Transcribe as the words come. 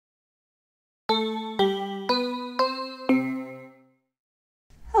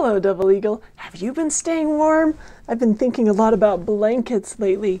Hello, Double Eagle. Have you been staying warm? I've been thinking a lot about blankets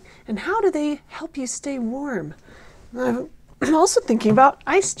lately, and how do they help you stay warm? I'm also thinking about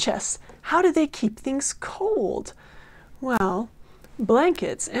ice chests. How do they keep things cold? Well,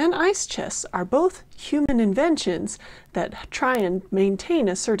 blankets and ice chests are both human inventions that try and maintain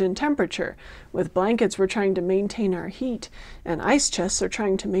a certain temperature. With blankets, we're trying to maintain our heat, and ice chests are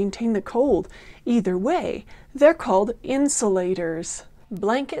trying to maintain the cold. Either way, they're called insulators.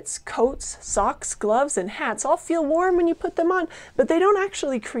 Blankets, coats, socks, gloves, and hats all feel warm when you put them on, but they don't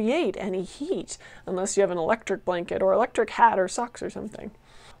actually create any heat unless you have an electric blanket or electric hat or socks or something.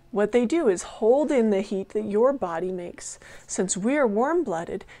 What they do is hold in the heat that your body makes. Since we're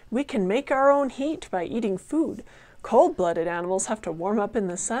warm-blooded, we can make our own heat by eating food. Cold-blooded animals have to warm up in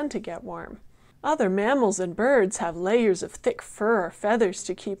the sun to get warm. Other mammals and birds have layers of thick fur or feathers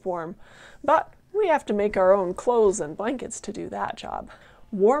to keep warm, but we have to make our own clothes and blankets to do that job.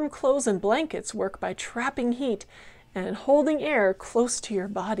 Warm clothes and blankets work by trapping heat and holding air close to your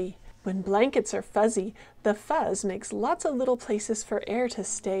body. When blankets are fuzzy, the fuzz makes lots of little places for air to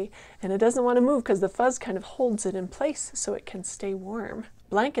stay, and it doesn't want to move because the fuzz kind of holds it in place so it can stay warm.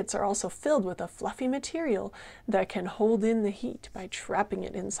 Blankets are also filled with a fluffy material that can hold in the heat by trapping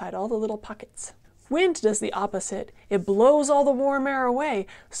it inside all the little pockets. Wind does the opposite. It blows all the warm air away,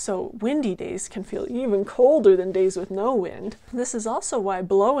 so windy days can feel even colder than days with no wind. This is also why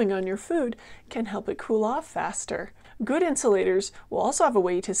blowing on your food can help it cool off faster. Good insulators will also have a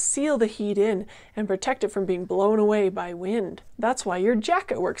way to seal the heat in and protect it from being blown away by wind. That's why your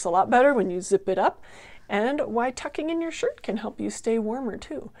jacket works a lot better when you zip it up, and why tucking in your shirt can help you stay warmer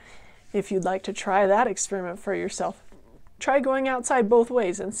too. If you'd like to try that experiment for yourself, try going outside both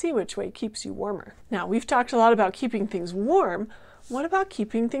ways and see which way keeps you warmer. Now, we've talked a lot about keeping things warm. What about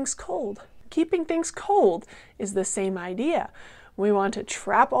keeping things cold? Keeping things cold is the same idea. We want to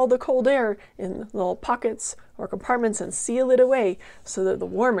trap all the cold air in little pockets or compartments and seal it away so that the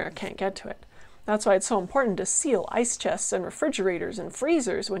warm air can't get to it. That's why it's so important to seal ice chests and refrigerators and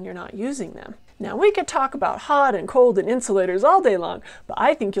freezers when you're not using them. Now, we could talk about hot and cold and insulators all day long, but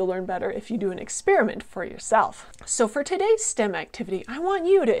I think you'll learn better if you do an experiment for yourself. So for today's STEM activity, I want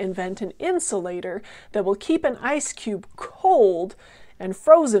you to invent an insulator that will keep an ice cube cold and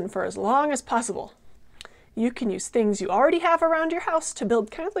frozen for as long as possible. You can use things you already have around your house to build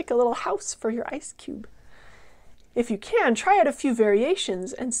kind of like a little house for your ice cube. If you can, try out a few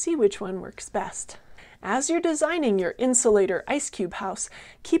variations and see which one works best. As you're designing your insulator ice cube house,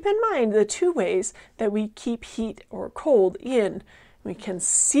 keep in mind the two ways that we keep heat or cold in. We can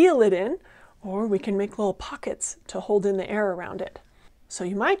seal it in, or we can make little pockets to hold in the air around it. So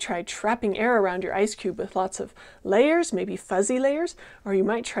you might try trapping air around your ice cube with lots of layers, maybe fuzzy layers, or you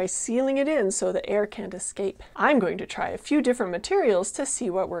might try sealing it in so the air can't escape. I'm going to try a few different materials to see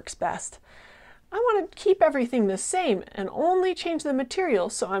what works best. I want to keep everything the same and only change the material,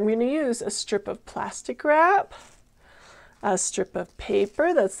 so I'm going to use a strip of plastic wrap, a strip of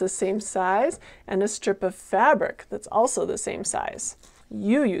paper that's the same size, and a strip of fabric that's also the same size.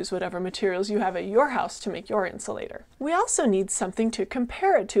 You use whatever materials you have at your house to make your insulator. We also need something to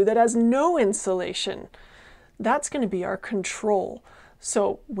compare it to that has no insulation. That's going to be our control.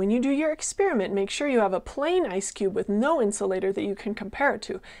 So when you do your experiment, make sure you have a plain ice cube with no insulator that you can compare it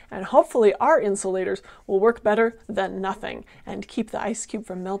to. And hopefully our insulators will work better than nothing and keep the ice cube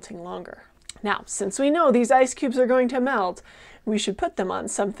from melting longer. Now, since we know these ice cubes are going to melt, we should put them on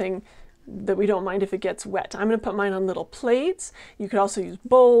something that we don't mind if it gets wet. I'm going to put mine on little plates. You could also use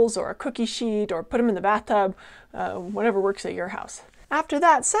bowls or a cookie sheet or put them in the bathtub, whatever works at your house. After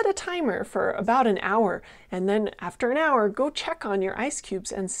that, set a timer for about an hour, and then after an hour, go check on your ice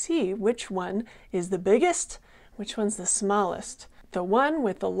cubes and see which one is the biggest, which one's the smallest. The one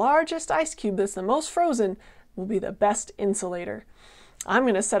with the largest ice cube that's the most frozen will be the best insulator. I'm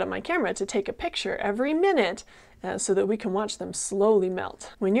going to set up my camera to take a picture every minute so that we can watch them slowly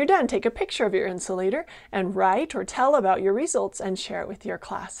melt. When you're done, take a picture of your insulator and write or tell about your results and share it with your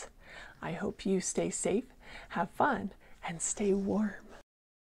class. I hope you stay safe, have fun, and stay warm.